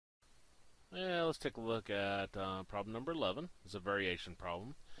Let's take a look at problem number 11. It's a variation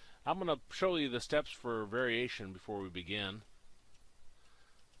problem. I'm going to show you the steps for variation before we begin.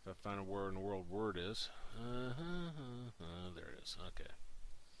 If I find where in the world word is. There it is. Okay.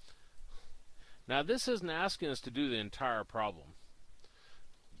 Now this isn't asking us to do the entire problem,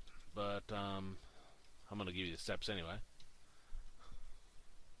 but I'm going to give you the steps anyway.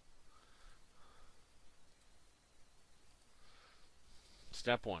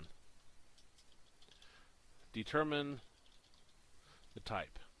 Step 1. Determine the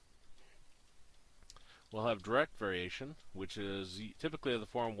type. We'll have direct variation, which is typically of the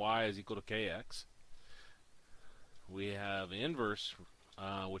form y is equal to kx. We have inverse,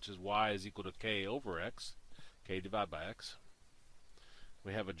 which is y is equal to k over x, k divided by x.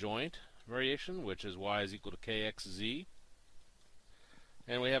 We have a joint variation, which is y is equal to kxz.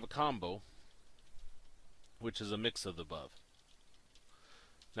 And we have a combo, which is a mix of the above.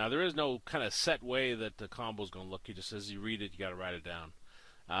 Now there is no kind of set way that the combo is going to look. You just, as you read it, you got to write it down.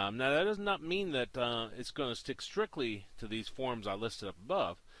 Now that does not mean that it's going to stick strictly to these forms I listed up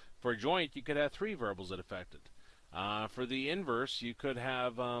above. For a joint, you could have 3 variables that affect it. For the inverse, you could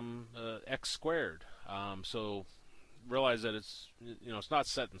have x squared. So realize that it's not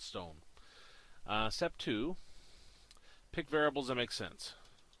set in stone. Step 2: pick variables that make sense.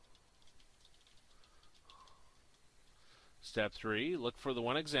 Step 3: look for the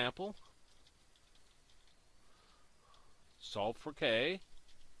one example. Solve for k.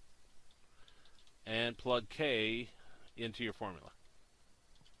 And plug k into your formula.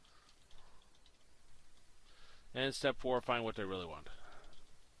 And step 4: find what they really want.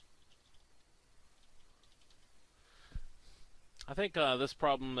 I think this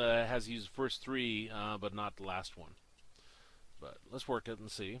problem has used the first 3, but not the last one. But let's work it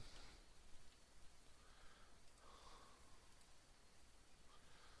and see.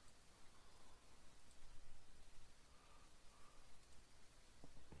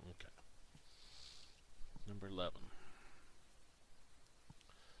 Number 11.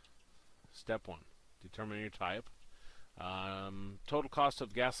 Step 1. Determine your type. Total cost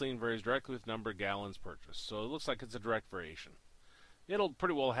of gasoline varies directly with number of gallons purchased. So it looks like it's a direct variation. It'll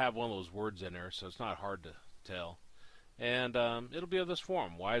pretty well have one of those words in there, so it's not hard to tell. And it'll be of this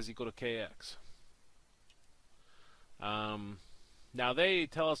form. Y is equal to kx. Now they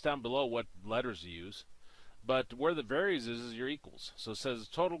tell us down below what letters to use. But where that varies is your equals. So it says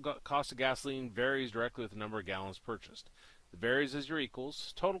total cost of gasoline varies directly with the number of gallons purchased. The varies is your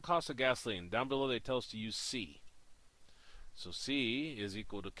equals. Total cost of gasoline. Down below they tell us to use C. So C is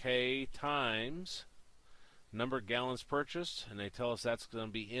equal to K times number of gallons purchased, and they tell us that's going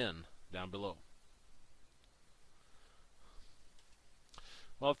to be N down below.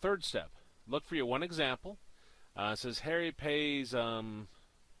 Well, third step. Look for your one example. It says Harry pays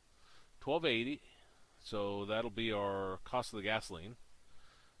 $12.80. So that'll be our cost of the gasoline,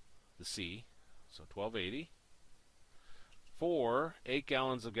 the C, so $12.80, for 8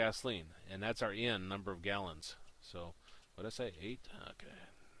 gallons of gasoline, and that's our N, number of gallons. So what did I say, 8? Okay.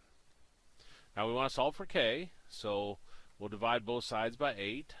 Now we want to solve for K, so we'll divide both sides by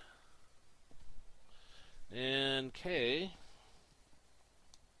 8, and K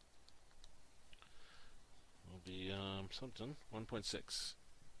will be something, 1.6.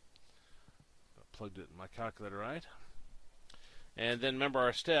 Plugged it in my calculator right. And then remember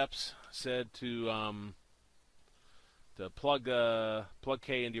our steps said to plug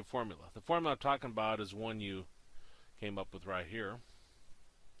k into your formula. The formula I'm talking about is one you came up with right here.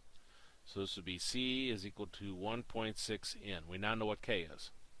 So this would be C is equal to 1.6 N. We now know what k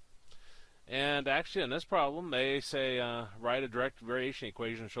is. And actually in this problem they say write a direct variation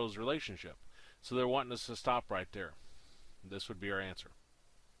equation that shows the relationship. So they're wanting us to stop right there. This would be our answer.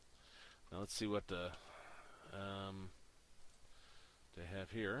 Now let's see what they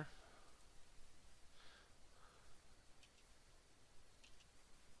have here.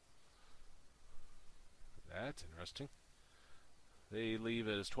 That's interesting. They leave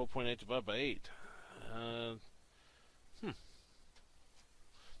it as 12.8 divided by 8.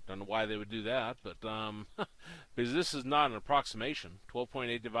 Don't know why they would do that, but because this is not an approximation.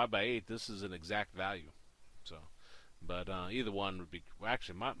 12.8 divided by 8, this is an exact value. So. But either one would be, well,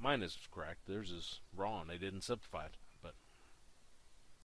 actually mine is correct. Theirs is wrong. They didn't simplify it.